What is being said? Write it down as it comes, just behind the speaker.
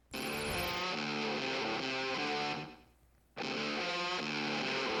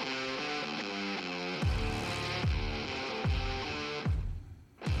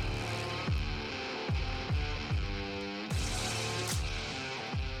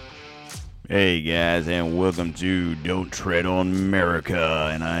Hey guys, and welcome to Don't Tread on America,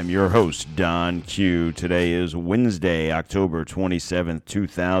 and I'm your host, Don Q. Today is Wednesday, October 27th,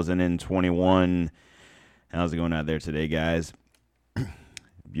 2021. How's it going out there today, guys?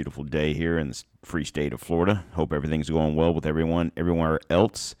 Beautiful day here in the free state of Florida. Hope everything's going well with everywhere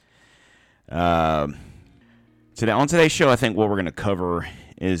else. On today's show, I think what we're going to cover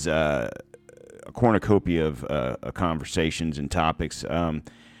is a cornucopia of conversations and topics.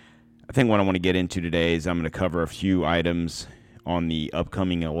 I think what I want to get into today is I'm going to cover a few items on the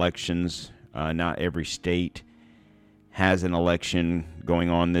upcoming elections. Not every state has an election going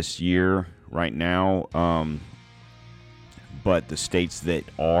on this year right now, but the states that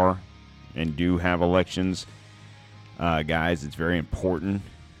are and do have elections, guys, it's very important.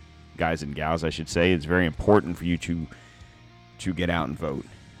 Guys and gals, I should say, it's very important for you to get out and vote.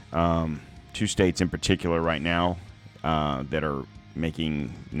 Two states in particular right now that are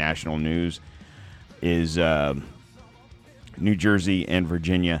making national news is New Jersey and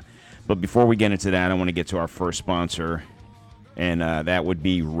Virginia. But before we get into that, I want to get to our first sponsor, and that would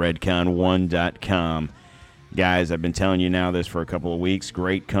be Redcon1.com. Guys, I've been telling you now this for a couple of weeks.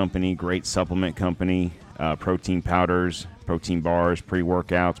 Great company, great supplement company, protein powders, protein bars,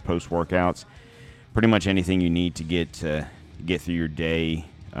 pre-workouts, post-workouts, pretty much anything you need to get through your day,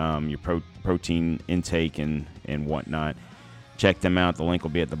 your protein intake and whatnot. Check them out. The link will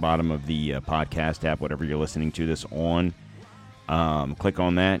be at the bottom of the podcast app, whatever you're listening to this on. Click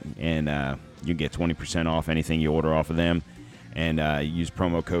on that, and you get 20% off anything you order off of them. And use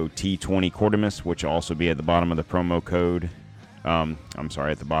promo code T20 Quartimus, which will also be at the bottom of the promo code. At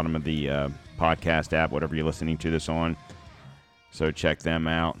the bottom of the podcast app, whatever you're listening to this on. So check them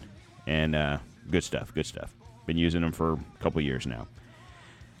out. And good stuff. Been using them for a couple of years now.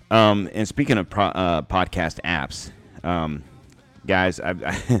 And speaking of podcast apps, guys,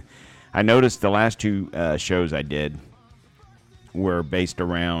 I noticed the last two shows I did were based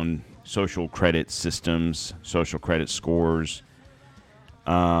around social credit systems, social credit scores.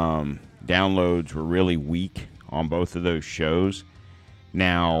 Downloads were really weak on both of those shows.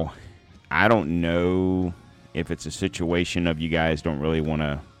 Now, I don't know if it's a situation of you guys don't really want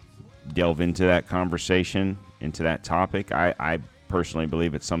to delve into that conversation, into that topic. I personally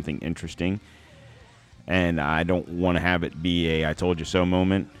believe it's something interesting. And I don't want to have it be a I told you so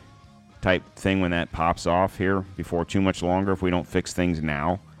moment type thing when that pops off here before too much longer if we don't fix things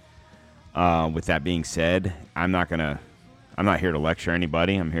now. With that being said, I'm not here to lecture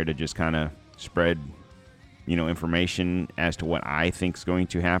anybody. I'm here to just kind of spread, information as to what I think is going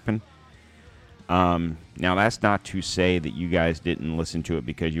to happen. Now, that's not to say that you guys didn't listen to it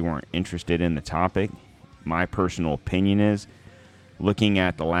because you weren't interested in the topic. My personal opinion is, looking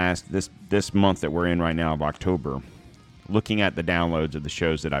at this month that we're in right now of October, looking at the downloads of the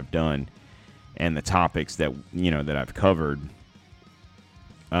shows that I've done and the topics that that I've covered,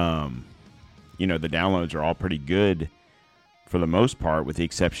 the downloads are all pretty good for the most part, with the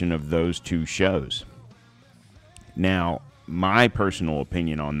exception of those two shows. Now, my personal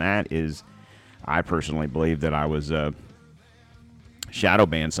opinion on that is, I personally believe that I was shadow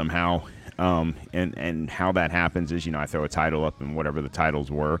banned somehow. And how that happens is, I throw a title up and whatever the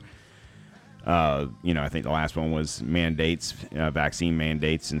titles were. I think the last one was mandates, vaccine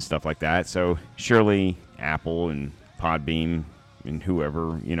mandates and stuff like that. So surely Apple and Podbean and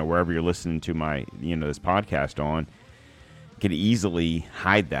whoever, wherever you're listening to my, this podcast on, could easily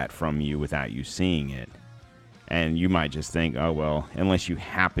hide that from you without you seeing it. And you might just think, oh, well, unless you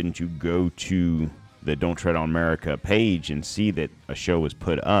happen to go to the Don't Tread on America page and see that a show was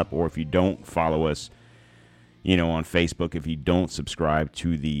put up, or if you don't follow us, on Facebook, if you don't subscribe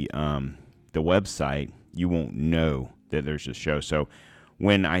to the website, you won't know that there's a show. So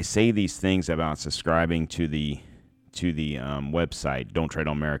when I say these things about subscribing to the website,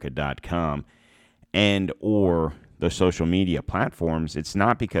 don'ttreadonamerica.com, and or the social media platforms, it's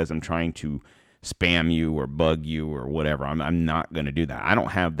not because I'm trying to spam you or bug you or whatever. I'm not going to do that. I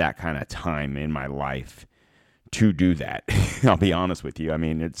don't have that kind of time in my life to do that. I'll be honest with you. I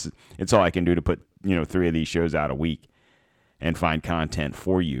mean, it's all I can do to put, 3 of these shows out a week and find content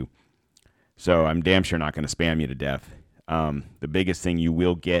for you. So I'm damn sure not going to spam you to death. The biggest thing you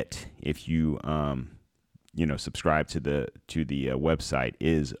will get if you, subscribe to the website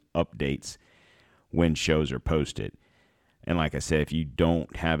is updates when shows are posted. And like I said, if you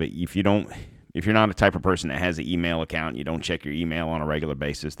don't have it, if you're not a type of person that has an email account, you don't check your email on a regular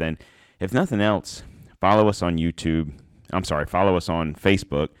basis, then if nothing else, follow us on follow us on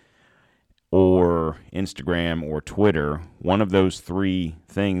Facebook or Instagram or Twitter, one of those three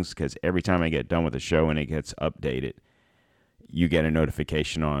things, because every time I get done with a show and it gets updated, you get a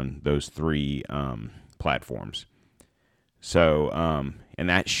notification on those three platforms. So, and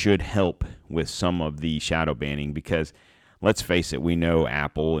that should help with some of the shadow banning, because let's face it, we know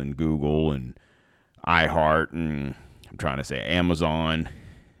Apple and Google and iHeart and I'm trying to say Amazon,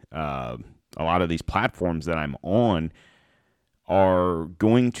 a lot of these platforms that I'm on are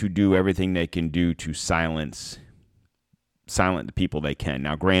going to do everything they can do to silent the people they can.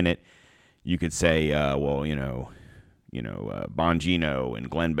 Now, granted, you could say, Bongino and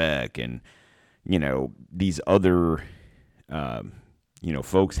Glenn Beck and, these other,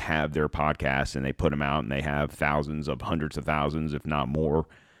 folks have their podcasts and they put them out and they have hundreds of thousands, if not more,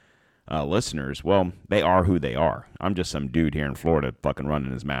 listeners. Well, they are who they are. I'm just some dude here in Florida fucking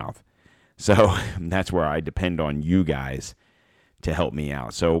running his mouth. So that's where I depend on you guys to help me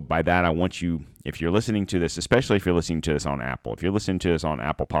out. So by that, I want you, if you're listening to this, especially if you're listening to this on Apple, if you're listening to this on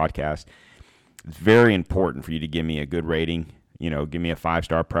Apple Podcast, it's very important for you to give me a good rating. Give me a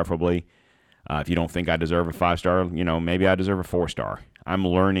 5-star preferably. If you don't think I deserve a 5-star, maybe I deserve a 4-star. I'm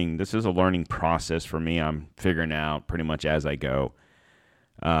learning. This is a learning process for me. I'm figuring out pretty much as I go.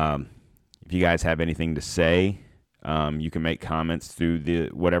 If you guys have anything to say, you can make comments through the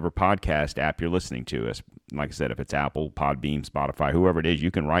whatever podcast app you're listening to. Like I said, if it's Apple, Podbean, Spotify, whoever it is, you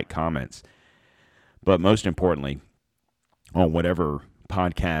can write comments. But most importantly, on whatever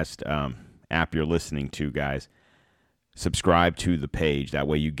podcast app you're listening to, guys, subscribe to the page. That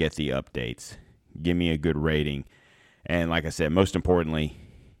way you get the updates. Give me a good rating. And like I said, most importantly,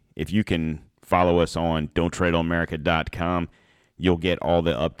 if you can follow us on don'ttreadonamerica.com, you'll get all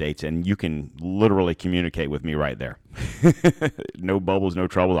the updates, and you can literally communicate with me right there. No bubbles, no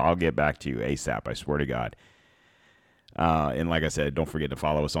trouble. I'll get back to you ASAP, I swear to God. And like I said, don't forget to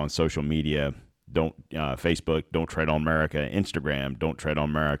follow us on social media. Facebook, Don't Tread on America. Instagram, Don't Tread on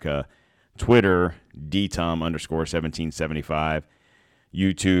America. Twitter, DTom_1775.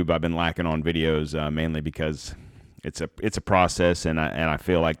 YouTube, I've been lacking on videos mainly because it's a process, and I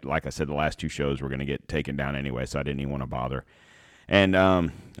feel like I said, the last 2 shows were going to get taken down anyway, so I didn't even want to bother. And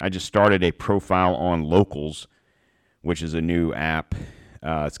I just started a profile on Locals, which is a new app.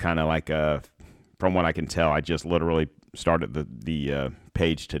 It's kind of like, from what I can tell, I just literally started the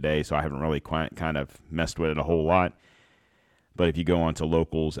page today, so I haven't really kind of messed with it a whole lot. But if you go onto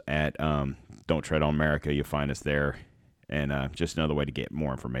Locals at Don't Tread on America, you'll find us there. And just another way to get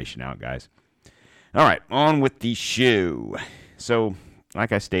more information out, guys. All right, on with the show. So,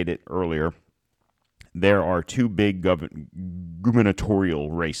 like I stated earlier, there are 2 big gubernatorial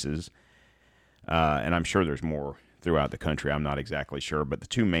races, and I'm sure there's more throughout the country. I'm not exactly sure, but the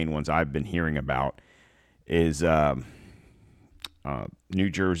 2 main ones I've been hearing about is New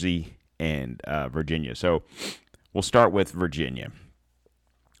Jersey and Virginia. So we'll start with Virginia.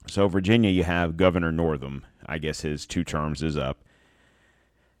 So Virginia, you have Governor Northam. I guess his 2 terms is up.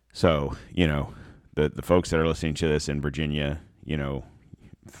 So, the folks that are listening to this in Virginia,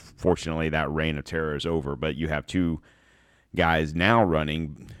 fortunately, that reign of terror is over, but you have 2 guys now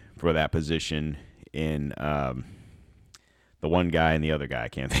running for that position in the one guy and the other guy. I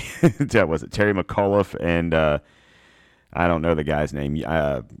can't think. Was it Terry McAuliffe and I don't know the guy's name.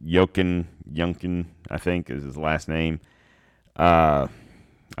 Youngkin, I think, is his last name. I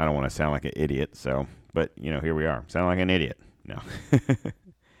don't want to sound like an idiot, but here we are. Sound like an idiot. No.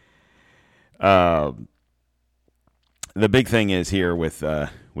 The big thing is here with the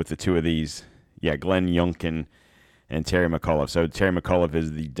 2 of these, Glenn Youngkin and Terry McAuliffe. So Terry McAuliffe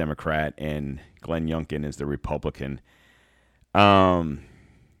is the Democrat and Glenn Youngkin is the Republican.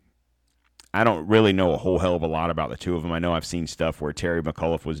 I don't really know a whole hell of a lot about the 2 of them. I know I've seen stuff where Terry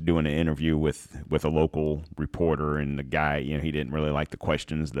McAuliffe was doing an interview with a local reporter, and the guy, he didn't really like the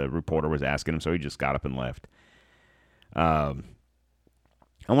questions the reporter was asking him, so he just got up and left. I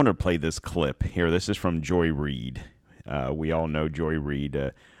want to play this clip here. This is from Joy Reid. We all know Joy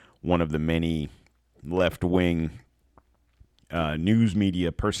Reid, one of the many left-wing news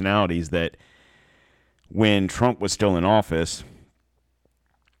media personalities that, when Trump was still in office,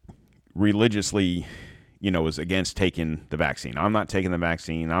 religiously, was against taking the vaccine. I'm not taking the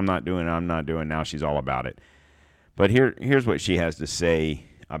vaccine. I'm not doing. Now she's all about it. But here's what she has to say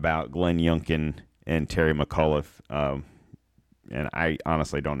about Glenn Youngkin and Terry McAuliffe. And I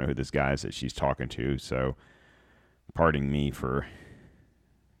honestly don't know who this guy is that she's talking to. So, pardon me for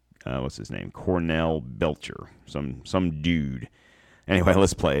what's his name? Cornell Belcher, some dude. Anyway,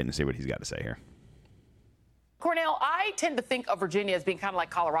 let's play it and see what he's got to say here. Cornell, I tend to think of Virginia as being kind of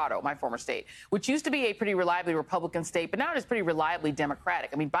like Colorado, my former state, which used to be a pretty reliably Republican state, but now it is pretty reliably Democratic.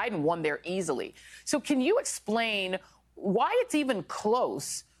 I mean, Biden won there easily. So can you explain why it's even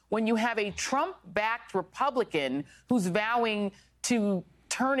close when you have a Trump-backed Republican who's vowing to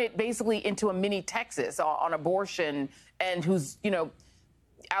turn it basically into a mini Texas on abortion, and who's,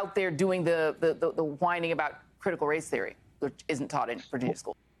 out there doing the whining about critical race theory, which isn't taught in Virginia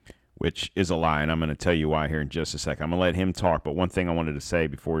school. Which is a lie, and I'm going to tell you why here in just a second. I'm going to let him talk, but one thing I wanted to say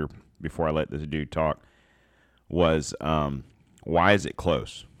before I let this dude talk was, why is it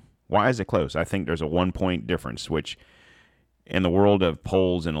close? Why is it close? I think there's a 1-point difference, which in the world of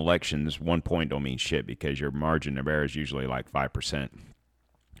polls and elections, 1 point don't mean shit because your margin of error is usually like 5%.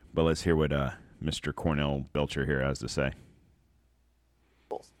 But let's hear what Mr. Cornell Belcher here has to say.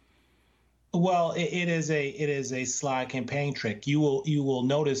 Well, it is a sly campaign trick. You will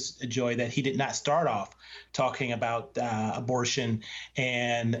notice, Joy, that he did not start off talking about abortion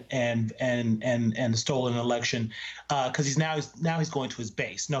and stolen election because he's going to his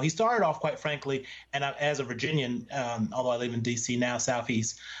base. No, he started off, quite frankly, and as a Virginian, although I live in D.C. now,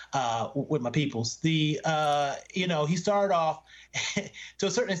 Southeast, with my peoples, he started off to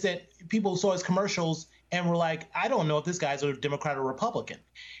a certain extent. People saw his commercials and were like, I don't know if this guy's a Democrat or Republican.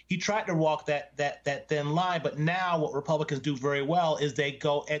 He tried to walk that thin line, but now what Republicans do very well is they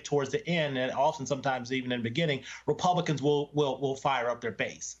go towards the end, and often sometimes even in the beginning, Republicans will fire up their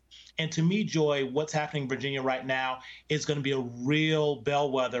base. And to me, Joy, what's happening in Virginia right now is going to be a real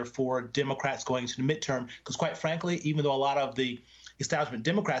bellwether for Democrats going into the midterm, because quite frankly, even though a lot of the establishment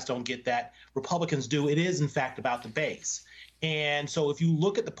Democrats don't get that, Republicans do. It is, in fact, about the base. And so if you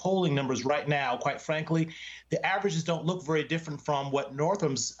look at the polling numbers right now, quite frankly, the averages don't look very different from what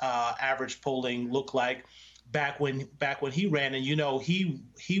Northam's average polling looked like back when he ran. And,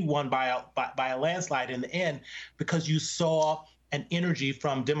 he won by a landslide in the end because you saw an energy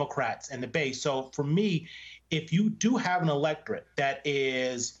from Democrats and the base. So for me, if you do have an electorate that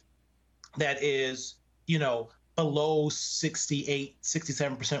is below 68,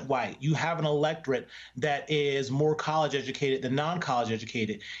 67% white. You have an electorate that is more college educated than non-college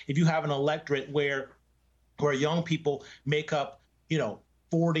educated. If you have an electorate where young people make up,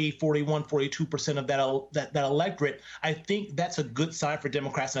 40, 41, 42% of that electorate, I think that's a good sign for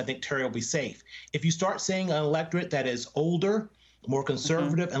Democrats, and I think Terry will be safe. If you start seeing an electorate that is older, more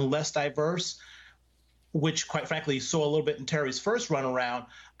conservative, and less diverse, which, quite frankly, you saw a little bit in Terry's first run around,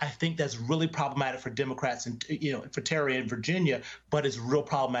 I think that's really problematic for Democrats and, for Terry in Virginia, but it's real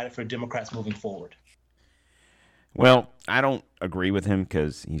problematic for Democrats moving forward. Well, I don't agree with him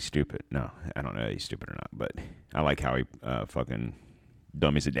because he's stupid. No, I don't know if he's stupid or not, but I like how he fucking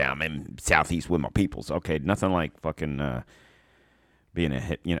dummies it down. I'm in Southeast with my peoples. Okay, nothing like fucking being a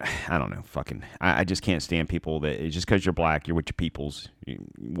hit, I don't know, I just can't stand people that, just because you're black, you're with your peoples,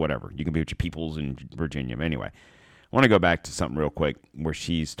 whatever. You can be with your peoples in Virginia. But anyway, I want to go back to something real quick where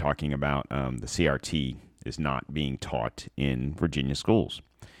she's talking about the CRT is not being taught in Virginia schools.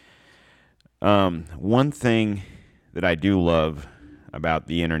 One thing that I do love about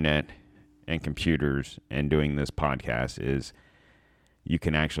the internet and computers and doing this podcast is you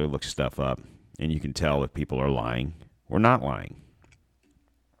can actually look stuff up and you can tell if people are lying or not lying.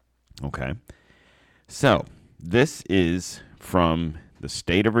 Okay, so this is from the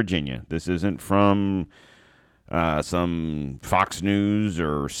state of Virginia. This isn't from some Fox News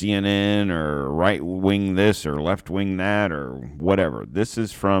or CNN or right-wing this or left-wing that or whatever. This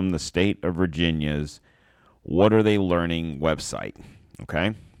is from the state of Virginia's What Are They Learning website.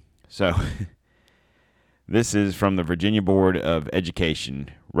 Okay, so this is from the Virginia Board of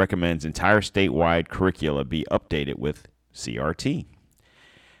Education, recommends entire statewide curricula be updated with CRT.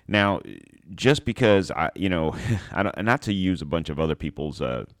 Now, just because I don't, not to use a bunch of other people's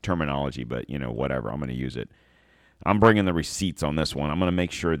terminology, but whatever, I'm going to use it. I'm bringing the receipts on this one. I'm going to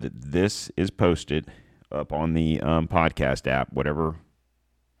make sure that this is posted up on the podcast app, whatever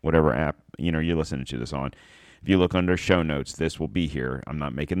app you're listening to this on. If you look under show notes, this will be here. I'm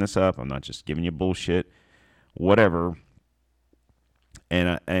not making this up. I'm not just giving you bullshit. Whatever.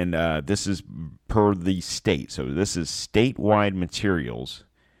 And this is per the state. So this is statewide materials.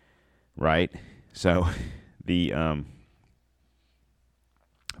 Right, so the if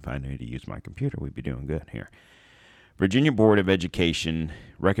I knew to use my computer, we'd be doing good here. Virginia Board of Education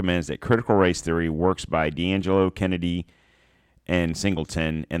recommends that critical race theory, works by D'Angelo, Kennedy, and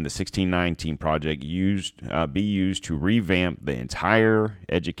Singleton, and the 1619 Project be used to revamp the entire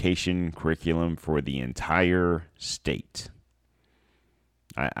education curriculum for the entire state.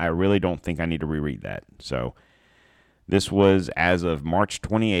 I really don't think I need to reread that. So this was as of March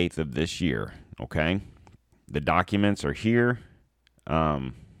 28th of this year, okay? The documents are here.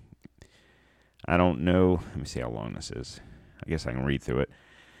 I don't know. Let me see how long this is. I guess I can read through it.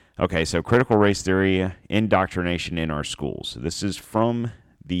 Okay, so critical race theory, indoctrination in our schools. This is from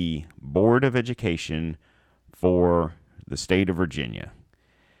the Board of Education for the state of Virginia.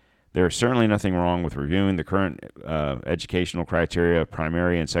 There is certainly nothing wrong with reviewing the current educational criteria of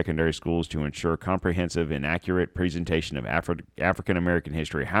primary and secondary schools to ensure comprehensive and accurate presentation of African American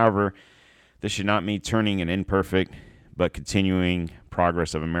history. However, this should not mean turning an imperfect but continuing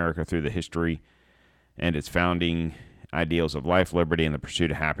progress of America through the history and its founding ideals of life, liberty, and the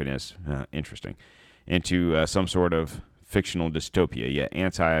pursuit of happiness, into some sort of fictional dystopia, yet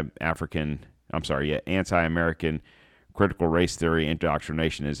anti-American critical race theory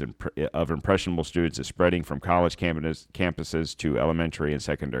indoctrination of impressionable students is spreading from college campuses to elementary and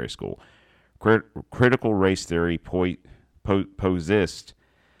secondary school. Critical race theory posits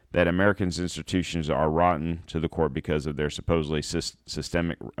that Americans' institutions are rotten to the core because of their supposedly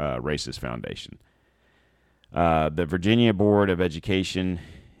systemic racist foundation. The Virginia Board of Education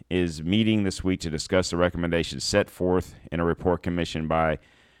is meeting this week to discuss the recommendations set forth in a report commissioned by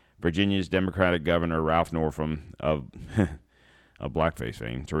Virginia's Democratic Governor Ralph Northam of blackface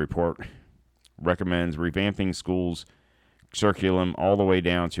fame. The report recommends revamping schools' curriculum all the way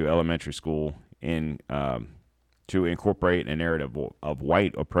down to elementary school to incorporate a narrative of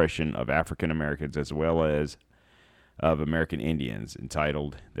white oppression of African Americans as well as of American Indians,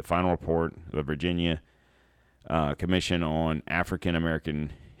 entitled "The Final Report of the Virginia Commission on African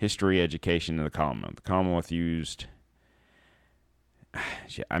American History, Education, in the Commonwealth." The Commonwealth used...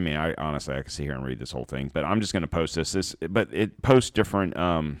 I mean, I can sit here and read this whole thing, but I'm just going to post this. But it posts different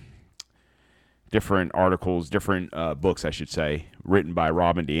articles, different books, I should say, written by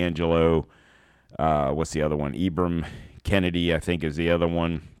Robin DiAngelo. What's the other one? Ibram Kennedy, I think, is the other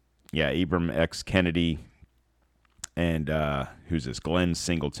one. Yeah, Ibram X. Kennedy, and who's this? Glenn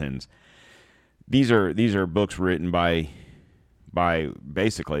Singletons. These are books written by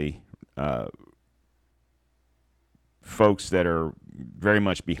basically folks that are very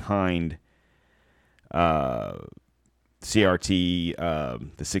much behind CRT, the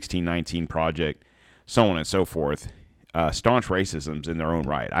 1619 Project, so on and so forth. Staunch racism's in their own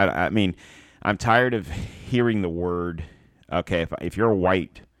right. I mean, I'm tired of hearing the word. Okay, if you're a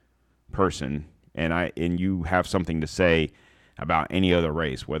white person and you have something to say about any other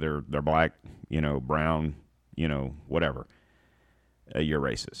race, whether they're black, brown, whatever, you're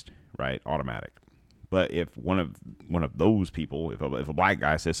racist, right? Automatic. But if one of those people, if a black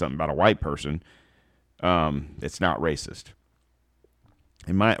guy says something about a white person, it's not racist.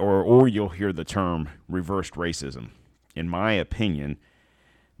 Or you'll hear the term reversed racism. In my opinion,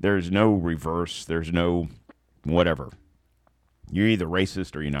 there's no reverse. There's no whatever. You're either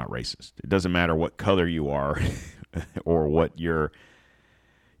racist or you're not racist. It doesn't matter what color you are or what you're.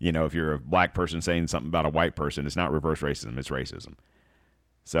 If you're a black person saying something about a white person, it's not reverse racism. It's racism.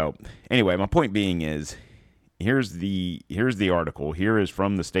 So anyway, my point being is, here's the article. Here is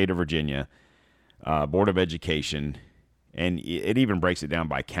from the state of Virginia Board of Education, and it even breaks it down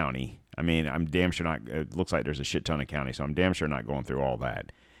by county. I mean, I'm damn sure not. It looks like there's a shit ton of counties, so I'm damn sure not going through all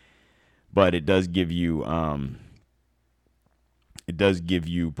that. But it does give you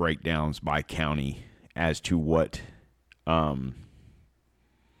breakdowns by county as to what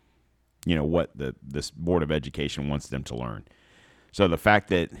what this Board of Education wants them to learn. So the fact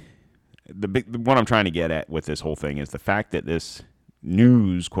that what I'm trying to get at with this whole thing is the fact that this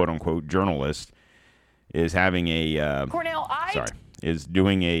news, quote unquote, journalist is having is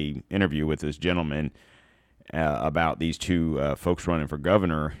doing a interview with this gentleman about these two folks running for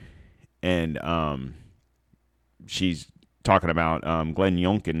governor, and she's talking about Glenn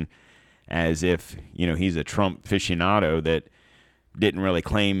Youngkin as if he's a Trump aficionado that didn't really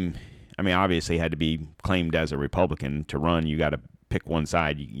claim. I mean, obviously, had to be claimed as a Republican to run. You got to pick one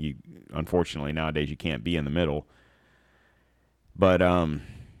side. You unfortunately nowadays you can't be in the middle. But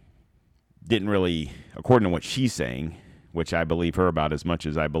didn't really, according to what she's saying, which I believe her about as much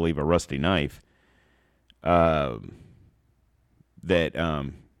as I believe a rusty knife, that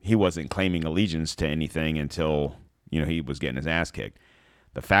he wasn't claiming allegiance to anything until he was getting his ass kicked.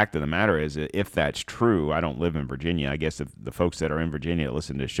 The fact of the matter is, if that's true, I don't live in Virginia. I guess if the folks that are in Virginia that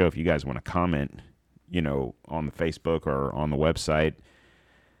listen to the show, if you guys want to comment, on the Facebook or on the website,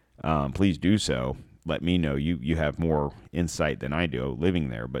 please do so. Let me know. You have more insight than I do living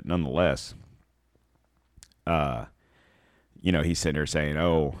there, but nonetheless, he's sitting there saying,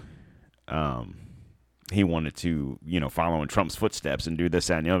 he wanted to, follow in Trump's footsteps and do this,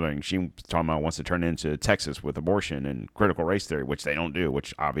 that, and the other thing. She talking about wants to turn into Texas with abortion and critical race theory, which they don't do,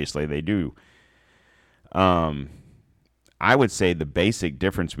 which obviously they do. I would say the basic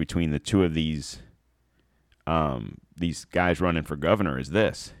difference between the two of these guys running for governor is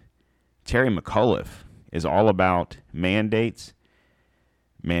this. Terry McAuliffe is all about mandates,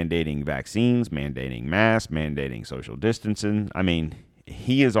 mandating vaccines, mandating masks, mandating social distancing. I mean,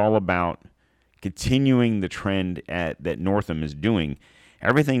 he is all about continuing the trend that Northam is doing,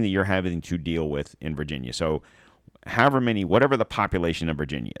 everything that you're having to deal with in Virginia. So whatever the population of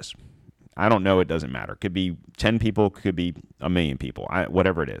Virginia is, I don't know, it doesn't matter. Could be 10 people, could be 1 million people,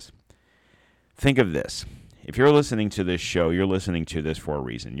 whatever it is. Think of this. If you're listening to this show, you're listening to this for a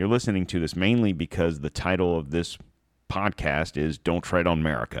reason. You're listening to this mainly because the title of this podcast is Don't Tread on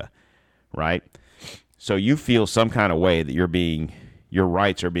America, right? So you feel some kind of way that your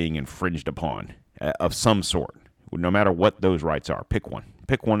rights are being infringed upon of some sort, no matter what those rights are. Pick one.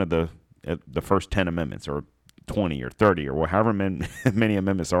 Pick one of the first 10 amendments or 20 or 30 or however many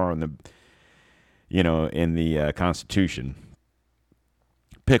amendments are in the Constitution.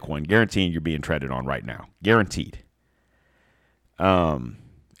 Pick one. Guaranteeing you're being treaded on right now. Guaranteed. And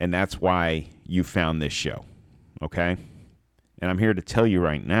that's why you found this show. Okay? And I'm here to tell you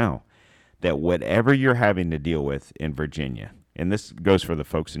right now that whatever you're having to deal with in Virginia, and this goes for the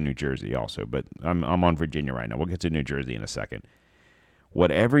folks in New Jersey also, but I'm on Virginia right now. We'll get to New Jersey in a second.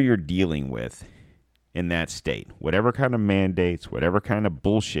 Whatever you're dealing with in that state, whatever kind of mandates, whatever kind of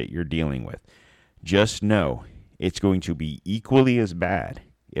bullshit you're dealing with, just know it's going to be equally as bad,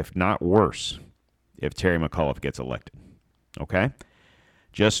 if not worse, if Terry McAuliffe gets elected. Okay?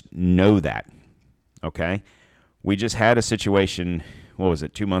 Just know that. Okay? We just had a situation,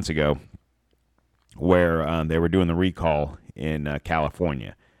 2 months ago, where they were doing the recall in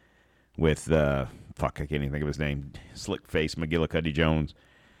California with, I can't even think of his name, Slick Face McGillicuddy Jones.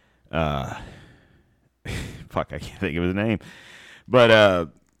 I can't think of his name.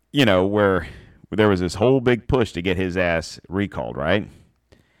 But, where there was this whole big push to get his ass recalled, right?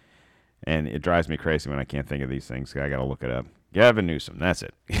 And it drives me crazy when I can't think of these things. I got to look it up. Gavin Newsom, that's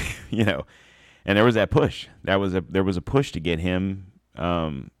it. And there was that push. There was a push to get him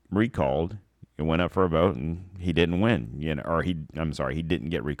recalled. It went up for a vote, and he didn't win. He didn't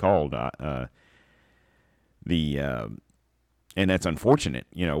get recalled. And that's unfortunate.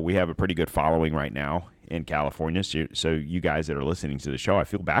 We have a pretty good following right now in California. So you guys that are listening to the show, I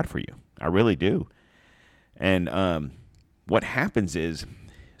feel bad for you. I really do. And what happens is,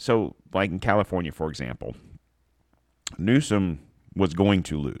 so like in California, for example, Newsom was going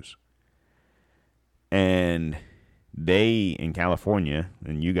to lose. And they in California,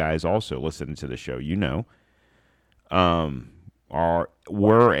 and you guys also listening to the show, are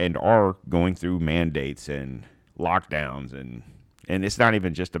going through mandates and lockdowns, and it's not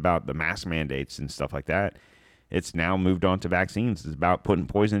even just about the mask mandates and stuff like that. It's now moved on to vaccines. It's about putting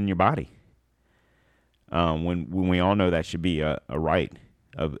poison in your body. When we all know that should be a right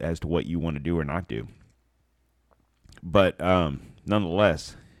as to what you want to do or not do. But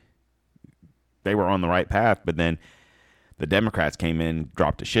nonetheless, they were on the right path, but then the Democrats came in,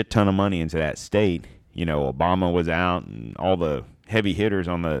 dropped a shit ton of money into that state. Obama was out, and all the heavy hitters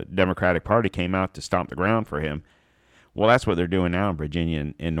on the Democratic Party came out to stomp the ground for him. Well, that's what they're doing now in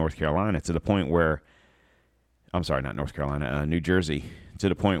Virginia and North Carolina, to the point where, New Jersey, to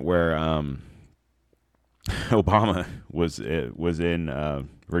the point where Obama was in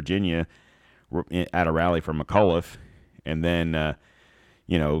Virginia at a rally for McAuliffe, and then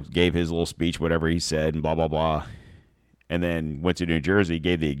gave his little speech, whatever he said, and blah, blah, blah. And then went to New Jersey,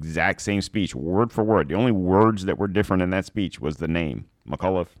 gave the exact same speech, word for word. The only words that were different in that speech was the name,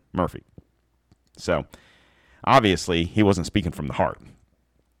 McAuliffe Murphy. So, obviously, he wasn't speaking from the heart.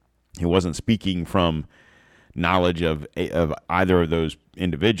 He wasn't speaking from knowledge of either of those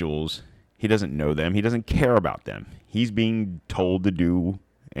individuals. He doesn't know them. He doesn't care about them. He's being told to do,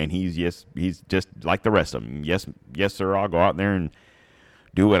 and he's just like the rest of them. Yes, sir, I'll go out there and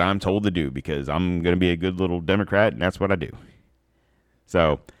do what I'm told to do because I'm going to be a good little Democrat, and that's what I do.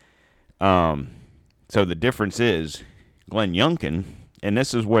 So the difference is Glenn Youngkin, and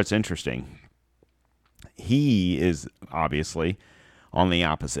this is what's interesting. He is obviously on the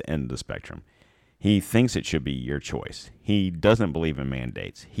opposite end of the spectrum. He thinks it should be your choice. He doesn't believe in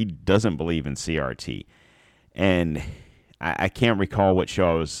mandates. He doesn't believe in CRT. And I can't recall what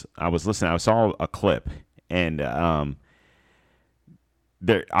show I was listening. I saw a clip, and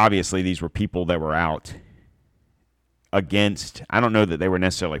there obviously these were people that were out against. I don't know that they were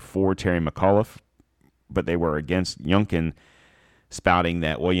necessarily for Terry McAuliffe, but they were against Youngkin, spouting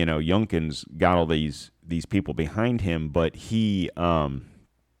that, well, Youngkin's got all these people behind him, but he,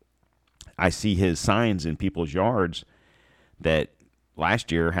 I see his signs in people's yards that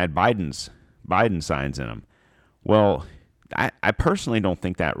last year had Biden signs in them. Well, I personally don't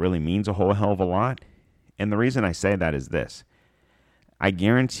think that really means a whole hell of a lot. And the reason I say that is this. I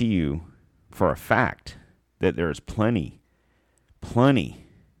guarantee you for a fact that there's plenty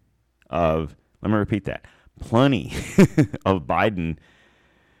of, let me repeat that, plenty of Biden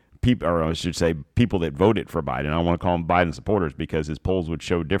people, or I should say people that voted for Biden. I don't want to call them Biden supporters because his polls would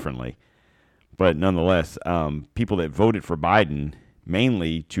show differently. But nonetheless, people that voted for Biden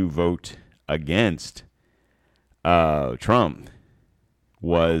mainly to vote against Trump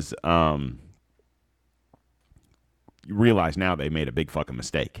was realize now they made a big fucking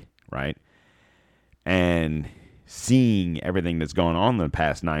mistake, right? And seeing everything that's gone on in the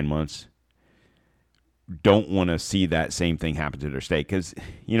past 9 months, don't want to see that same thing happen to their state. Because,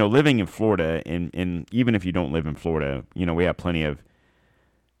 you know, living in Florida, and even if you don't live in Florida, you know, we have plenty of,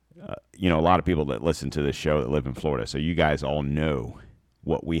 you know, a lot of people that listen to this show that live in Florida. So you guys all know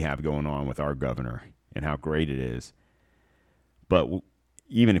what we have going on with our governor and how great it is. But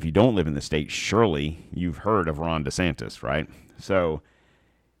even if you don't live in the state, surely you've heard of Ron DeSantis, right? So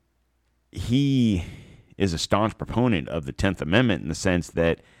he is a staunch proponent of the 10th Amendment in the sense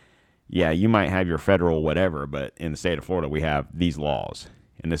that, yeah, you might have your federal whatever, but in the state of Florida, we have these laws,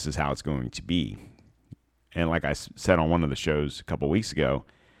 and this is how it's going to be. And like I said on one of the shows a couple of weeks ago,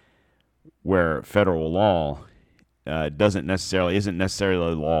 where federal law isn't necessarily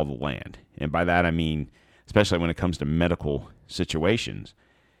the law of the land. And by that, I mean, especially when it comes to medical situations,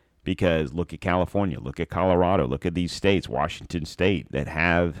 because look at California, look at Colorado, look at these states, Washington State, that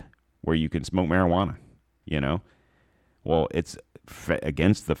have where you can smoke marijuana, you know? Well, it's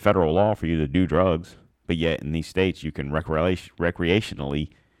against the federal law for you to do drugs, but yet in these states you can recreationally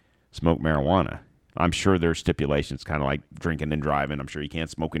smoke marijuana. I'm sure there's stipulations, kind of like drinking and driving. I'm sure you can't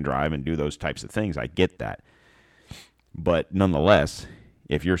smoke and drive and do those types of things. I get that. But nonetheless,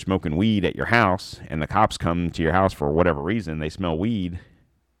 if you're smoking weed at your house and the cops come to your house for whatever reason, they smell weed,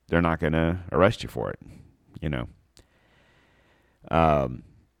 they're not going to arrest you for it, you know.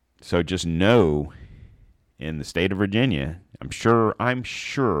 So just know, in the state of Virginia, I'm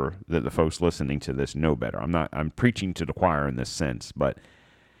sure that the folks listening to this know better. I'm preaching to the choir in this sense, but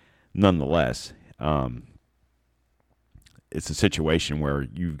nonetheless, it's a situation where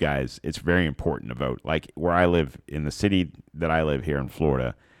you guys, it's very important to vote. Like where I live, in the city that I live here in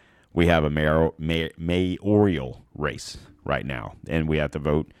Florida, we have a mayoral race right now, and we have to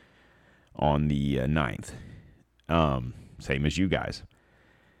vote on the 9th, same as you guys.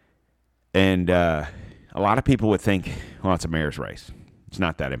 And a lot of people would think, well, it's a mayor's race. It's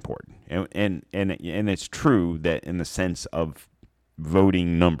not that important. And it's true that in the sense of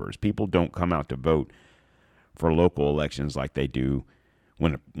voting numbers, people don't come out to vote for local elections like they do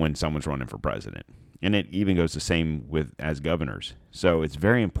when someone's running for president. And it even goes the same with as governors. So it's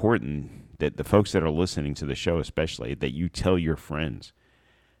very important that the folks that are listening to the show, especially, that you tell your friends,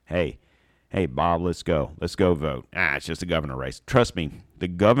 hey, Bob, let's go vote. It's just a governor race. Trust me, the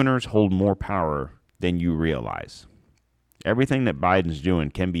governors hold more power than you realize. Everything that Biden's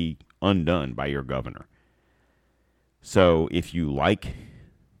doing can be undone by your governor. So if you like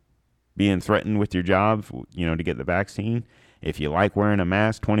being threatened with your job, you know, to get the vaccine, if you like wearing a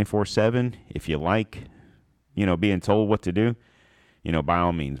mask 24/7, if you like, you know, being told what to do, you know, by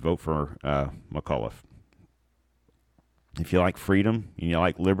all means, vote for McAuliffe. If you like freedom and you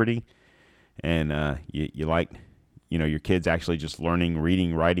like liberty, and you like, you know, your kids actually just learning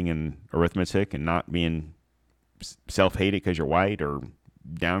reading, writing, and arithmetic, and not being self-hated because you're white or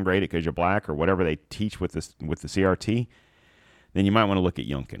downgraded because you're black or whatever they teach with the CRT, then you might want to look at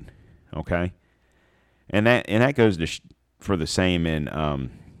Youngkin, okay? And that goes to for the same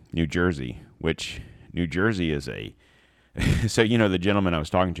in New Jersey, which New Jersey is a so, you know, the gentleman I was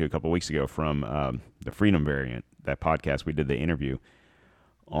talking to a couple of weeks ago from the Freedom Variant, that podcast we did the interview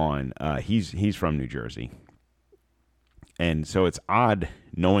on, he's from New Jersey. And so it's odd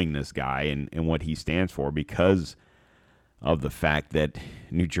knowing this guy and what he stands for, because of the fact that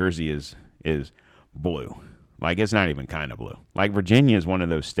New Jersey is blue. Like, it's not even kind of blue. Like, Virginia is one of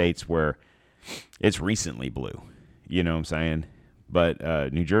those states where it's recently blue. You know what I'm saying?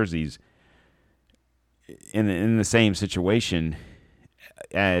 But New Jersey's in the same situation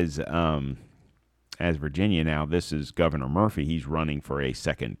as Virginia. Now, this is Governor Murphy. He's running for a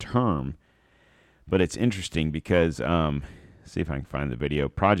second term. But it's interesting because, see if I can find the video.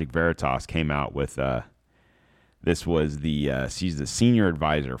 Project Veritas came out with, this was she's the senior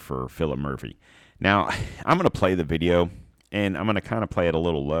advisor for Philip Murphy. Now, I'm going to play the video, and I'm going to kind of play it a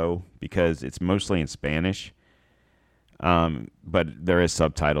little low because it's mostly in Spanish. But there is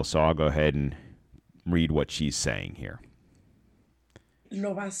subtitles, so I'll go ahead and read what she's saying here.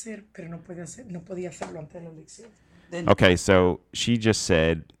 Lo va a hacer, pero no podía hacerlo antes de la elección. Okay, so she just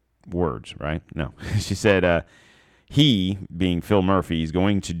said words, right? No. She said he, being Phil Murphy, is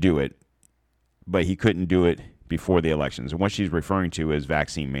going to do it, but he couldn't do it before the elections. And what she's referring to is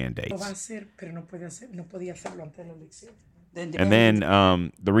vaccine Lo mandates. va a hacer, pero no podía hacerlo antes de la elección. And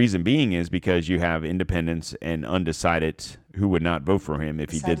then the reason being is because you have independents and undecided who would not vote for him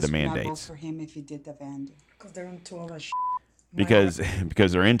if he did the mandates. For him if he did the mandate. Because they're into all that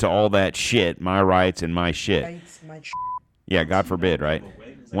Because they're into all that shit, my rights and my shit. rights, my Yeah, God forbid, right?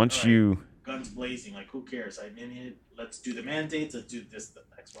 It's like, Once all right, you guns blazing, like who cares? I mean, let's do the mandates. Let's do this, the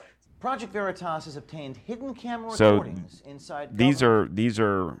X, Y. Project Veritas has obtained hidden camera So, recordings inside these are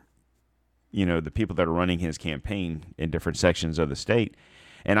the people that are running his campaign in different sections of the state.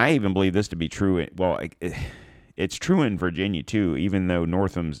 And I even believe this to be true. Well, it's true in Virginia too, even though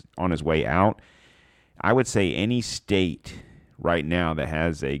Northam's on his way out. I would say any state right now that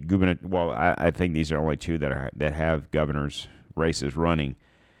has a governor, well, I think these are only two that have governors races running.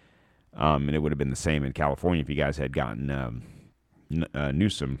 And it would have been the same in California if you guys had gotten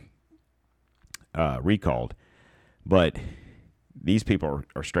Newsom recalled. But these people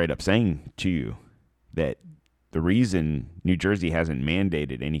are straight up saying to you that the reason New Jersey hasn't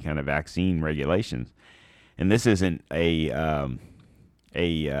mandated any kind of vaccine regulations, and this isn't a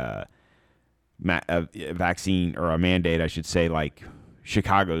vaccine or a mandate, I should say, like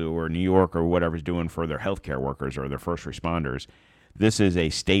Chicago or New York or whatever's doing for their healthcare workers or their first responders. This is a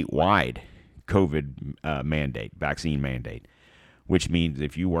statewide COVID mandate, vaccine mandate, which means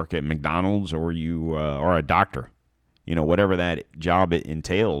if you work at McDonald's or you are a doctor, whatever that job it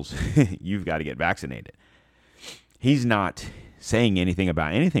entails, you've got to get vaccinated. He's not saying anything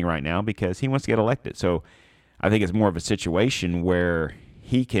about anything right now because he wants to get elected. So I think it's more of a situation where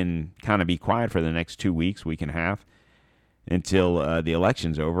he can kind of be quiet for the next 2 weeks, week and a half, until the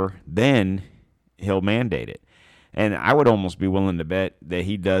election's over. Then he'll mandate it. And I would almost be willing to bet that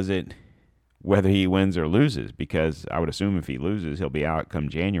he does it whether he wins or loses, because I would assume if he loses, he'll be out come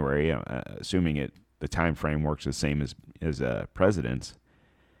January, assuming the time frame works the same as presidents.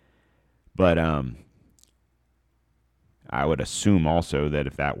 But I would assume also that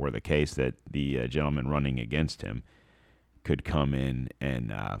if that were the case, that the gentleman running against him could come in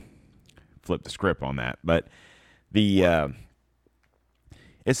and flip the script on that. But it's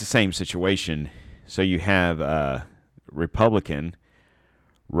the same situation. So you have a Republican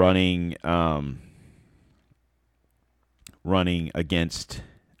running against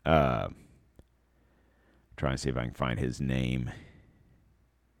trying to see if I can find his name.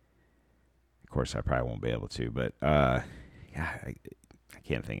 Of course, I probably won't be able to, but I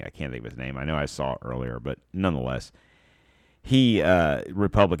can't think of his name. I know I saw it earlier, but nonetheless, he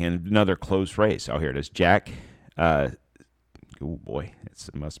Republican, another close race. Oh, here it is. Jack. Oh boy,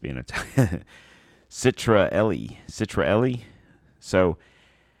 it must be an Italian. Citrelli. So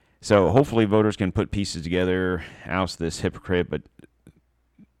hopefully voters can put pieces together, oust this hypocrite, but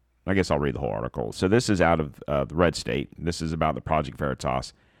I guess I'll read the whole article. So this is out of the red state. This is about the Project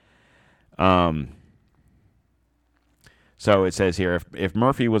Veritas. So it says here, if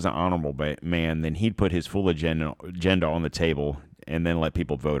Murphy was an honorable man, then he'd put his full agenda on the table and then let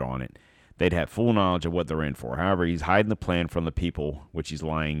people vote on it. They'd have full knowledge of what they're in for. However, he's hiding the plan from the people, which he's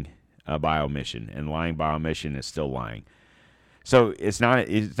lying by omission, and lying by omission is still lying. So it's not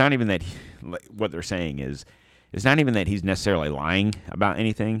even that what they're saying is, it's not even that he's necessarily lying about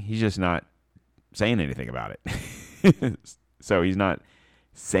anything. He's just not saying anything about it. So he's not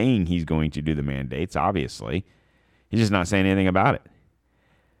saying he's going to do the mandates, obviously. He's just not saying anything about it.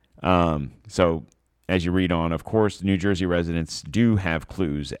 So as you read on, of course, New Jersey residents do have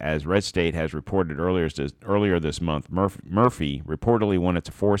clues. As Red State has reported earlier this month, Murphy reportedly wanted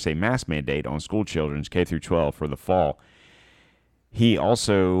to force a mask mandate on school children K through 12 for the fall. He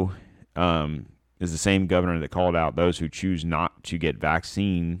also is the same governor that called out those who choose not to get the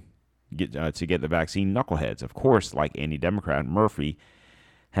vaccine knuckleheads. Of course, like any Democrat, Murphy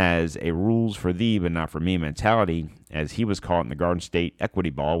has a rules for thee but not for me mentality, as he was caught in the Garden State equity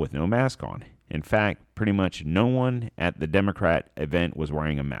ball with no mask on. In fact, pretty much no one at the Democrat event was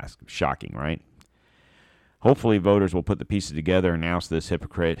wearing a mask. Shocking, right? Hopefully voters will put the pieces together and oust this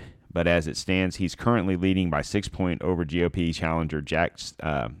hypocrite, but as it stands, he's currently leading by 6 points over GOP challenger Jack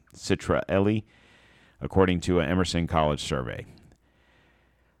Citrelli, according to an Emerson College survey.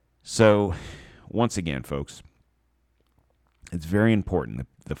 So, once again, folks, it's very important.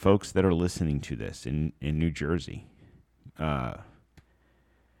 The folks that are listening to this in New Jersey,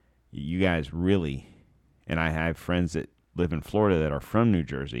 you guys really, and I have friends that live in Florida that are from New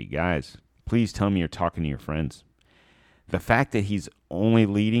Jersey. Guys, please tell me you're talking to your friends. The fact that he's only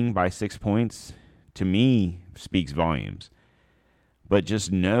leading by 6 points, to me, speaks volumes. But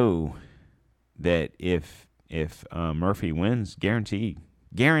just know that if Murphy wins, guaranteed,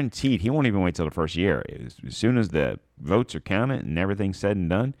 guaranteed he won't even wait till the first year. As soon as the votes are counted and everything's said and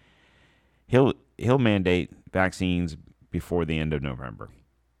done, he'll mandate vaccines before the end of November,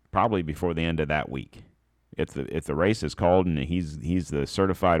 probably before the end of that week. If the race is called and he's the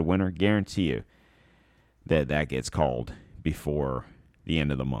certified winner, guarantee you that gets called before the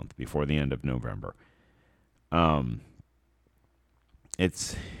end of the month, before the end of November.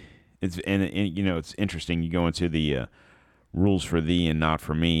 It's interesting. You go into the rules for thee and not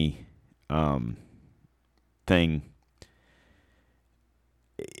for me thing.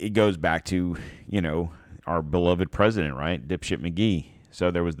 It goes back to, our beloved president, right? Dipshit McGee. So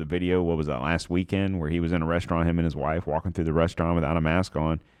there was the video, what was that, last weekend, where he was in a restaurant, him and his wife, walking through the restaurant without a mask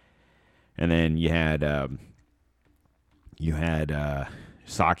on. And then you had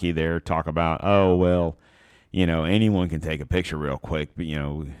Psaki there talk about, oh, well, anyone can take a picture real quick, but,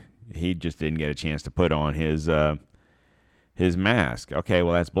 he just didn't get a chance to put on his mask. Okay,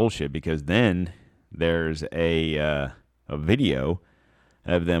 well, that's bullshit, because then there's a video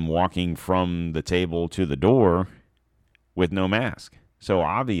of them walking from the table to the door with no mask. So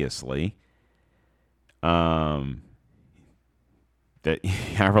obviously, that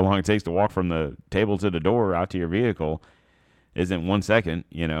however long it takes to walk from the table to the door out to your vehicle isn't 1 second,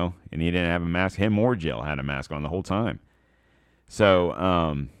 and he didn't have a mask. Him or Jill had a mask on the whole time.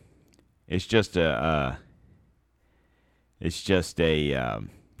 So it's just a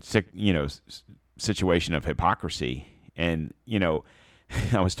situation of hypocrisy. And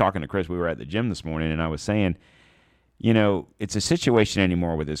I was talking to Chris. We were at the gym this morning, and I was saying, it's a situation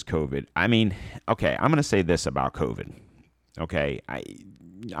anymore with this COVID. I mean, okay, I'm going to say this about COVID. Okay,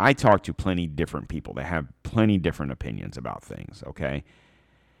 I talk to plenty different people that have plenty different opinions about things, okay?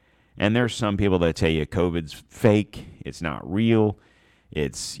 And there's some people that tell you COVID's fake, it's not real,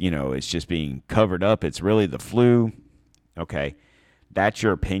 it's just being covered up, it's really the flu. Okay, that's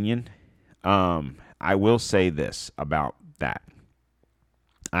your opinion. I will say this about that.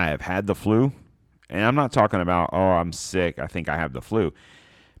 I have had the flu, and I'm not talking about, oh, I'm sick, I think I have the flu.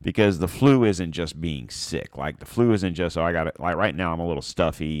 Because the flu isn't just being sick. Like, the flu isn't just, I got it. Like, right now I'm a little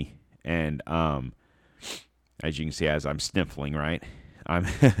stuffy. And as you can see, as I'm sniffling, right? I'm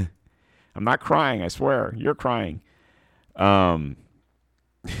not crying, I swear. You're crying. I'm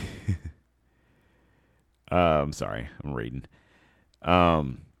sorry. I'm reading.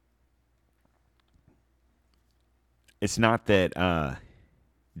 It's not that,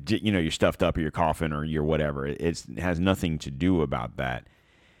 you're stuffed up or you're coughing or you're whatever. It has nothing to do about that.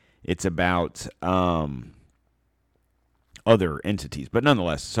 It's about other entities. But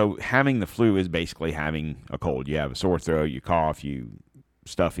nonetheless, so having the flu is basically having a cold. You have a sore throat, you cough, you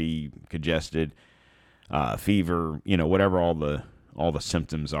stuffy, congested, fever, whatever all the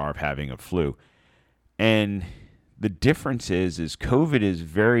symptoms are of having a flu. And the difference is COVID is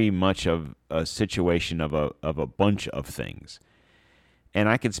very much of a situation of a bunch of things. And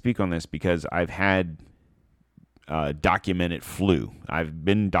I can speak on this because I've had documented flu. I've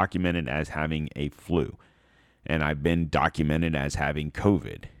been documented as having a flu, and I've been documented as having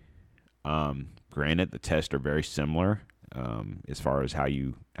COVID. Granted, the tests are very similar as far as how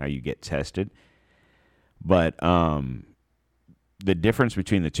you get tested, but the difference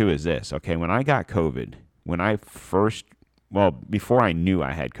between the two is this. Okay, when I got COVID, before I knew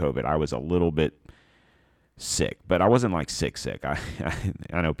I had COVID, I was a little bit sick, but I wasn't like sick. I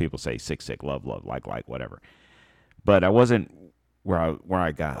know people say sick, love, like, whatever. But I wasn't where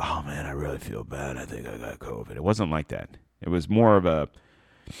I got, oh man, I really feel bad, I think I got COVID. It wasn't like that. It was more of a,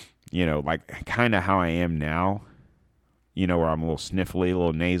 like kind of how I am now, where I'm a little sniffly, a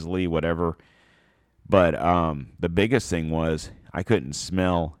little nasally, whatever. But the biggest thing was I couldn't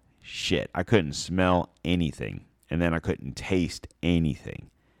smell shit. I couldn't smell anything. And then I couldn't taste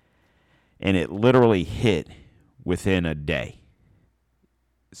anything. And it literally hit within a day.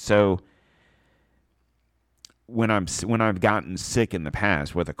 So when I've gotten sick in the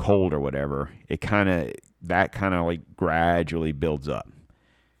past with a cold or whatever, that kind of like gradually builds up.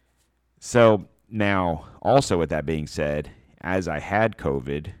 So now, also with that being said, as I had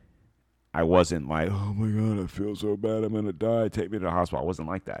COVID, I wasn't like, oh my God, I feel so bad, I'm gonna die, take me to the hospital. I wasn't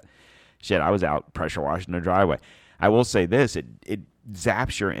like that. Shit, I was out pressure washing the driveway. I will say this, it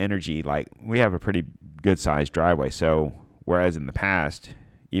zaps your energy. Like, we have a pretty good sized driveway, so whereas in the past,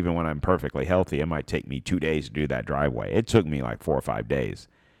 even when I'm perfectly healthy, it might take me 2 days to do that driveway. It took me like 4 or 5 days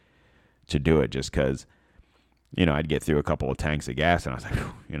to do it just because, I'd get through a couple of tanks of gas and I was like,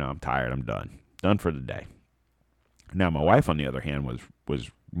 I'm tired, I'm done for the day. Now, my wife, on the other hand,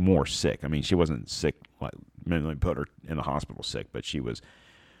 was more sick. I mean, she wasn't sick, like, they put her in the hospital sick, but she was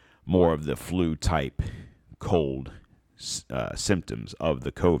more of the flu type cold symptoms of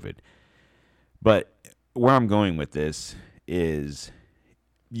the COVID. But where I'm going with this is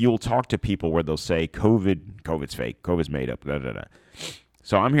you'll talk to people where they'll say COVID's fake, COVID's made up, da, da, da.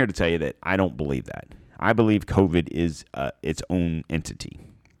 So I'm here to tell you that I don't believe that. I believe COVID is its own entity,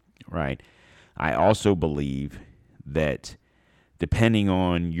 right? I also believe that depending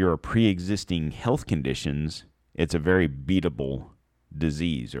on your pre-existing health conditions, it's a very beatable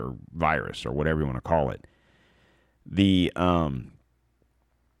disease or virus or whatever you want to call it.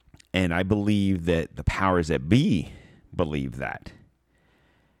 And I believe that the powers that be believe that.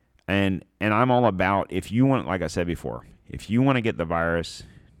 And I'm all about, if you want, like I said before, if you want to get the virus,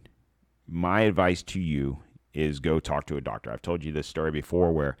 my advice to you is go talk to a doctor. I've told you this story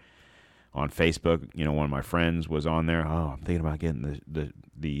before where on Facebook, one of my friends was on there. Oh, I'm thinking about getting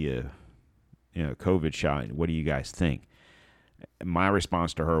the COVID shot. What do you guys think? My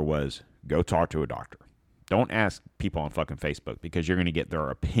response to her was, go talk to a doctor. Don't ask people on fucking Facebook because you're going to get their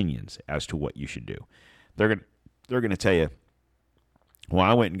opinions as to what you should do. They're going to tell you, well,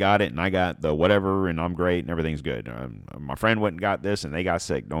 I went and got it and I got the whatever and I'm great and everything's good. My friend went and got this and they got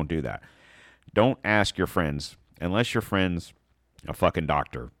sick. Don't do that. Don't ask your friends unless your friend's a fucking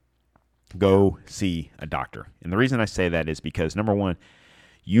doctor. Go see a doctor. And the reason I say that is because, number one,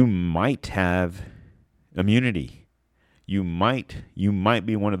 you might have immunity. You might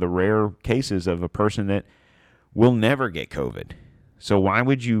be one of the rare cases of a person that will never get COVID. So why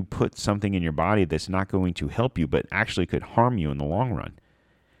would you put something in your body that's not going to help you but actually could harm you in the long run?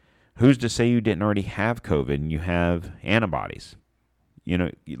 Who's to say you didn't already have COVID and you have antibodies?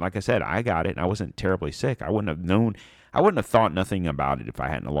 Like I said, I got it and I wasn't terribly sick. I wouldn't have thought nothing about it if I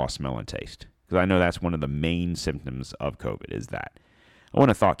hadn't lost smell and taste. Because I know that's one of the main symptoms of COVID is that. I wouldn't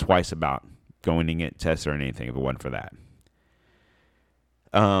have thought twice about going to get tests or anything if it wasn't for that.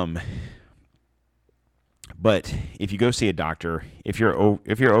 But if you go see a doctor, if you're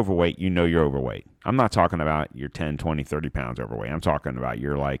overweight, you're overweight. I'm not talking about you're 10, 20, 30 pounds overweight. I'm talking about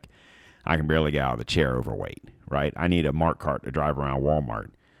you're like, I can barely get out of the chair overweight, right? I need a Mart cart to drive around Walmart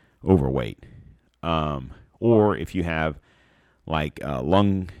overweight. Or if you have like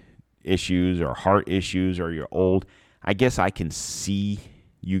lung issues or heart issues or you're old, I guess I can see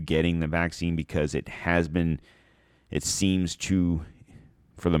you getting the vaccine because it seems to,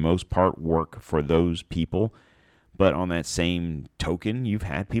 for the most part, work for those people. But on that same token, you've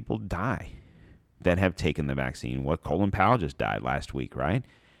had people die that have taken the vaccine. What, Colin Powell just died last week, right?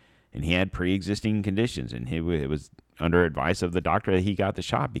 And he had pre-existing conditions, and it was under advice of the doctor that he got the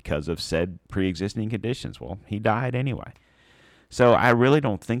shot because of said pre-existing conditions. Well, he died anyway. So I really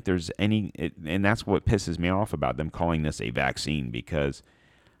don't think there's any, and that's what pisses me off about them calling this a vaccine because,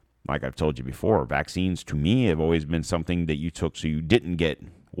 like I've told you before, vaccines to me have always been something that you took so you didn't get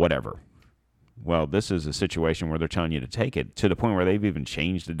whatever. Well, this is a situation where they're telling you to take it to the point where they've even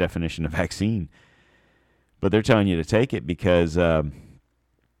changed the definition of vaccine. But they're telling you to take it because of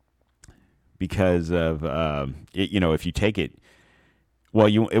if you take it, well,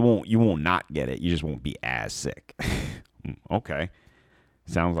 you won't not get it. You just won't be as sick. Okay,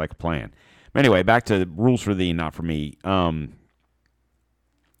 sounds like a plan. But anyway, back to rules for thee, not for me.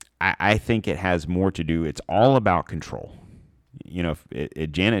 I think it has more to do. It's all about control.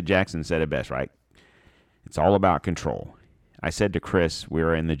 Janet Jackson said it best, right? It's all about control. I said to Chris, we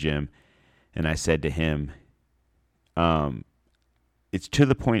were in the gym, and I said to him, it's to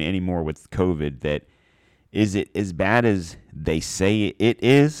the point anymore with COVID that is it as bad as they say it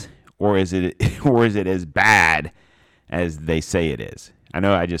is, or is it as bad as they say it is? I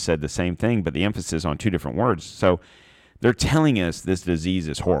know I just said the same thing, but the emphasis on two different words. So they're telling us this disease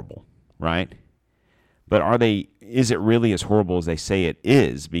is horrible, right? But is it really as horrible as they say it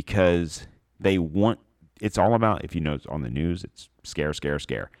is? Because it's all about, if you know, on the news, it's scare, scare,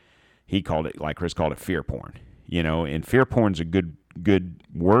 scare. He called it, like Chris called it, fear porn. And fear porn's a good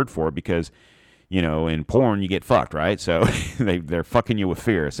word for it because, in porn you get fucked, right? So they're fucking you with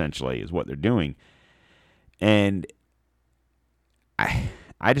fear, essentially, is what they're doing. And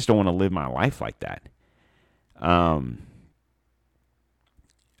I just don't want to live my life like that. I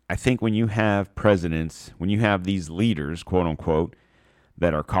think when you have presidents, when you have these leaders, quote unquote,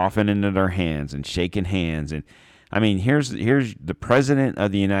 that are coughing into their hands and shaking hands, and I mean, here's the president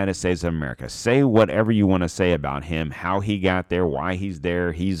of the United States of America. Say whatever you want to say about him, how he got there, why he's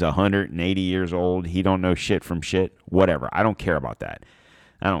there. He's 180 years old. He don't know shit from shit. Whatever. I don't care about that.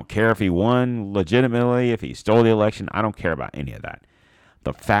 I don't care if he won legitimately, if he stole the election. I don't care about any of that.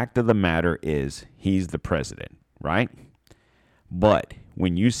 The fact of the matter is he's the president, right? But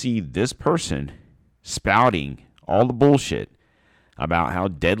when you see this person spouting all the bullshit about how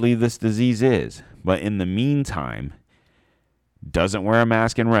deadly this disease is, but in the meantime, doesn't wear a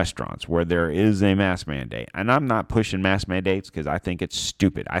mask in restaurants where there is a mask mandate. And I'm not pushing mask mandates because I think it's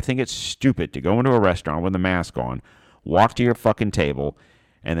stupid. I think it's stupid to go into a restaurant with a mask on, walk to your fucking table,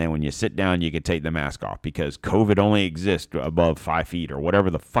 and then when you sit down, you can take the mask off because COVID only exists above 5 feet or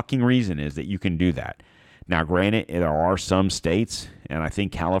whatever the fucking reason is that you can do that. Now, granted, there are some states, and I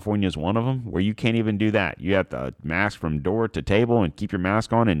think California is one of them, where you can't even do that. You have to mask from door to table and keep your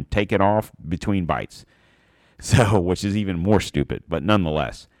mask on and take it off between bites. So, which is even more stupid, but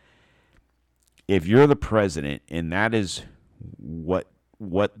nonetheless, if you're the president and that is what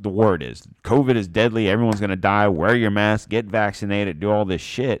the word is, COVID is deadly, everyone's going to die, wear your mask, get vaccinated, do all this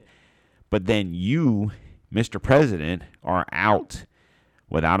shit, but then you, Mr. President, are out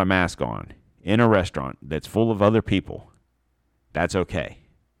without a mask on in a restaurant that's full of other people, that's okay.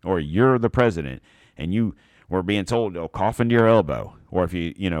 Or you're the president and you were being told, oh, cough into your elbow, or if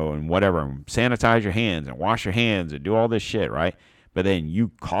you, and whatever, sanitize your hands and wash your hands and do all this shit, right? But then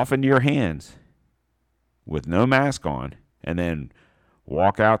you cough into your hands with no mask on and then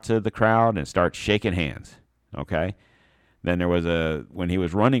walk out to the crowd and start shaking hands, okay? Then there was when he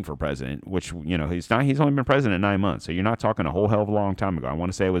was running for president, which, he's only been president 9 months, so you're not talking a whole hell of a long time ago. I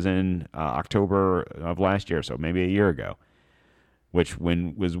want to say it was in October of last year, so maybe a year ago, which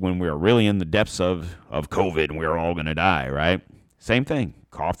was when we were really in the depths of COVID and we were all going to die, right? Same thing.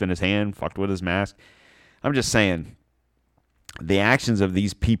 Coughed in his hand, fucked with his mask. I'm just saying, the actions of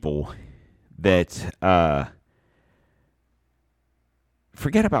these people that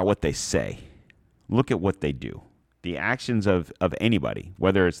forget about what they say. Look at what they do. The actions of anybody,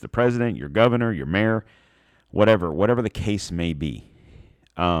 whether it's the president, your governor, your mayor, whatever the case may be.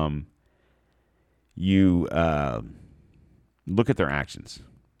 You look at their actions.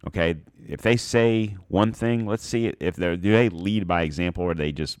 Okay, if they say one thing, let's see if do they lead by example or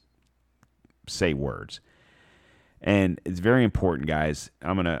they just say words. And it's very important, guys.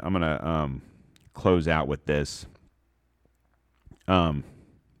 I'm gonna close out with this.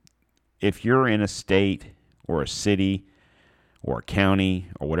 If you're in a state or a city or a county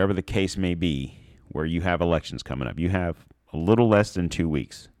or whatever the case may be where you have elections coming up, you have a little less than 2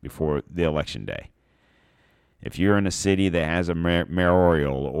 weeks before the election day. If you're in a city that has a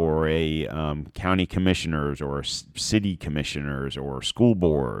mayoral or a county commissioners or city commissioners or school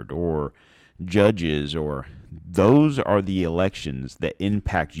board or judges, or those are the elections that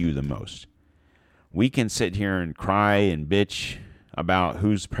impact you the most. We can sit here and cry and bitch about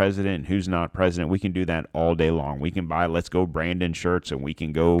who's president and who's not president. We can do that all day long. We can buy Let's Go Brandon shirts and we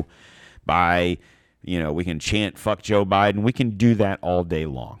can go buy, we can chant fuck Joe Biden. We can do that all day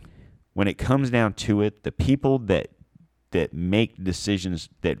long. When it comes down to it, the people that make decisions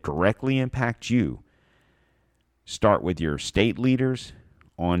that directly impact you start with your state leaders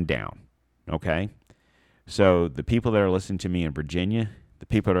on down, okay? So the people that are listening to me in Virginia, the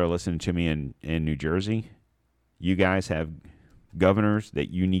people that are listening to me in New Jersey, you guys have governors that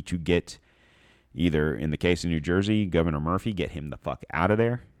you need to get, either in the case of New Jersey, Governor Murphy, get him the fuck out of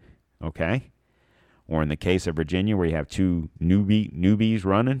there, okay? Or in the case of Virginia, where you have two newbies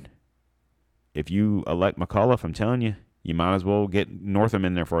running, if you elect McAuliffe, I'm telling you, you might as well get Northam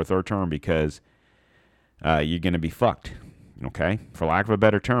in there for a third term because you're going to be fucked, okay? For lack of a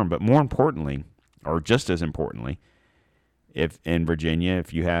better term. But more importantly, or just as importantly, if in Virginia,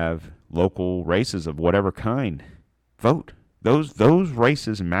 if you have local races of whatever kind, vote. Those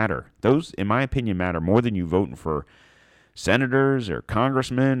races matter. Those, in my opinion, matter more than you voting for senators or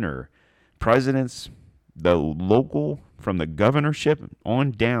congressmen or presidents. The local, from the governorship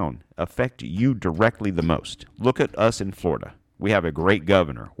on down, affect you directly the most. Look at us in Florida. We have a great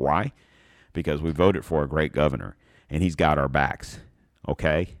governor. Why? Because we voted for a great governor, and he's got our backs,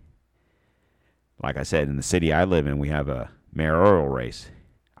 okay? Like I said, in the city I live in, we have a mayoral race.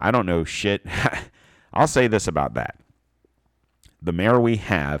 I don't know shit. I'll say this about that. The mayor we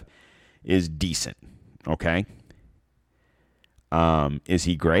have is decent, okay? Is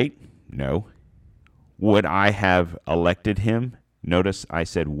he great? No. Would I have elected him? Notice I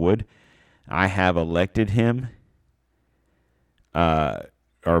said would. I have elected him, or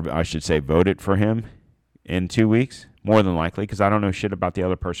I should say voted for him in 2 weeks, more than likely, because I don't know shit about the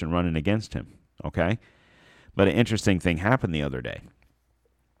other person running against him, okay? But an interesting thing happened the other day.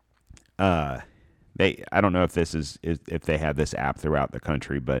 I don't know if this is if they have this app throughout the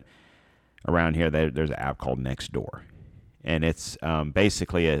country, but around here there's an app called Nextdoor. And it's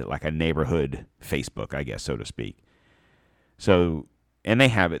basically like a neighborhood Facebook, I guess, so to speak. So, and they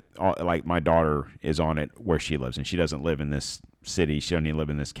have it, like my daughter is on it where she lives, and she doesn't live in this city. She doesn't even live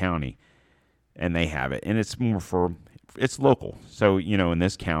in this county. And they have it. And it's more for it's local. So, in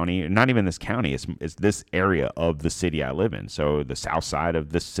this county, not even this county, it's this area of the city I live in. So the south side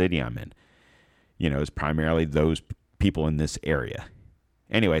of this city I'm in, is primarily those people in this area.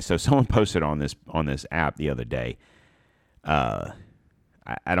 Anyway, so someone posted on this app the other day. I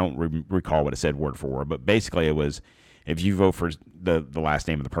don't recall what it said word for word, but basically it was, if you vote for the last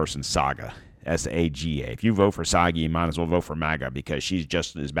name of the person, Saga, S-A-G-A. If you vote for Saga, you might as well vote for MAGA because she's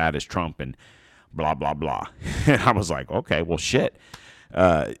just as bad as Trump and blah, blah, blah. And I was like, okay, well, shit.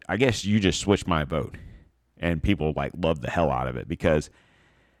 I guess you just switched my vote. And people love the hell out of it because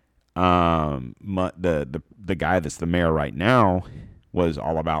the guy that's the mayor right now was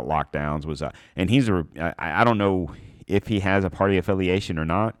all about lockdowns. And he's I don't know if he has a party affiliation or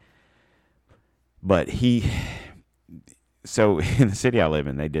not, but so in the city I live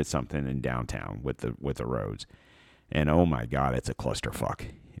in, they did something in downtown with the roads, and oh my God, it's a clusterfuck.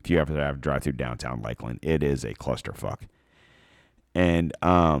 If you ever have to drive through downtown Lakeland, it is a clusterfuck. And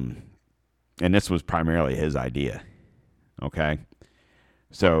this was primarily his idea. Okay,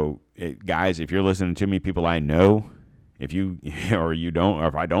 so guys, if you're listening to me, people I know, if you or you don't, or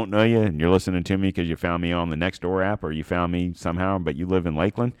if I don't know you and you're listening to me because you found me on the Nextdoor app or you found me somehow, but you live in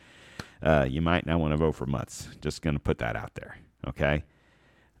Lakeland, you might not want to vote for Mutz. Just going to put that out there, okay?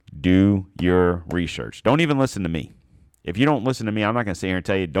 Do your research. Don't even listen to me. If you don't listen to me, I'm not going to sit here and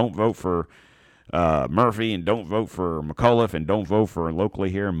tell you don't vote for Murphy and don't vote for McAuliffe and don't vote for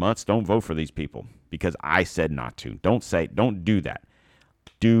locally here Mutz. Don't vote for these people because I said not to. Don't do that.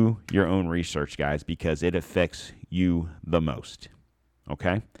 Do your own research, guys, because it affects you the most,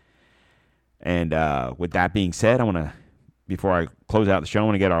 okay? And with that being said, before I close out the show, I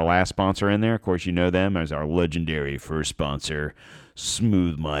want to get our last sponsor in there. Of course, you know them as our legendary first sponsor,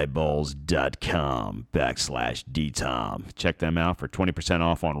 smoothmyballs.com/DTOM. Check them out for 20%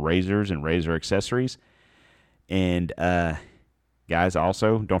 off on razors and razor accessories. And guys,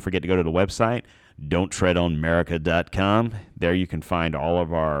 also, don't forget to go to the website, don'ttreadonamerica.com. There you can find all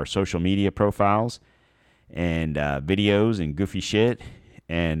of our social media profiles and videos and goofy shit.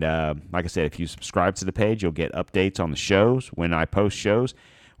 And like I said, if you subscribe to the page, you'll get updates on the shows when I post shows,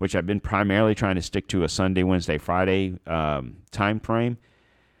 which I've been primarily trying to stick to a Sunday, Wednesday, Friday time frame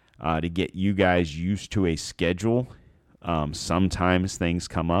to get you guys used to a schedule. Sometimes things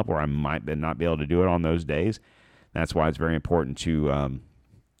come up where I might not be able to do it on those days. That's why it's very important to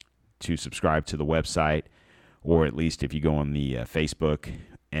subscribe to the website, or at least if you go on the Facebook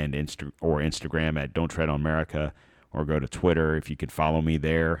and Instagram at Don't Tread on America, or go to Twitter. If you could follow me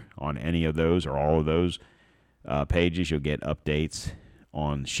there on any of those or all of those pages, you'll get updates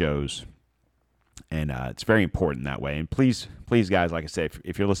on shows. And it's very important that way. And please, guys, like I said,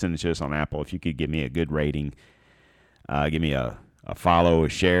 if you're listening to this on Apple, if you could give me a good rating, give me a follow, a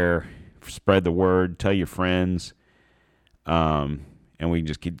share, spread the word, tell your friends, and we can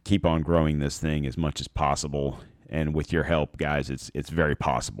just keep on growing this thing as much as possible. And with your help, guys, it's very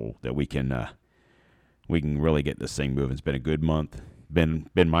possible that we can really get this thing moving. It's been a good month. Been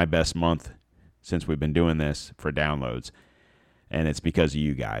my best month since we've been doing this for downloads, and it's because of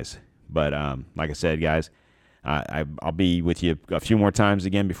you guys. But like I said, guys, I'll be with you a few more times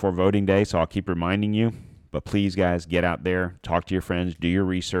again before voting day, so I'll keep reminding you. But please, guys, get out there, talk to your friends, do your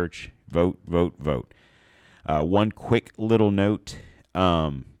research, vote, vote, vote. One quick little note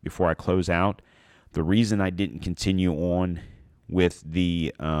before I close out. The reason I didn't continue on with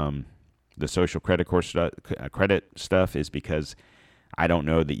the social credit course credit stuff is because I don't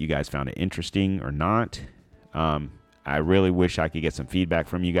know that you guys found it interesting or not. I really wish I could get some feedback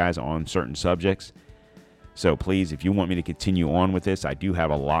from you guys on certain subjects. So please, if you want me to continue on with this, I do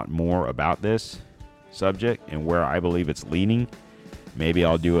have a lot more about this subject and where I believe it's leaning. Maybe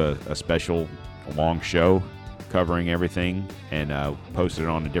I'll do a special long show covering everything and post it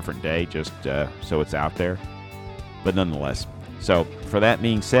on a different day just so it's out there. But nonetheless, so for that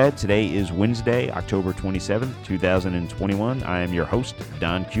being said, today is Wednesday, October 27th, 2021. I am your host,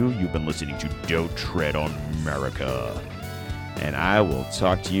 Don Q. You've been listening to Don't Tread on America. And I will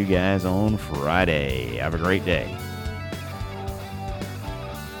talk to you guys on Friday. Have a great day.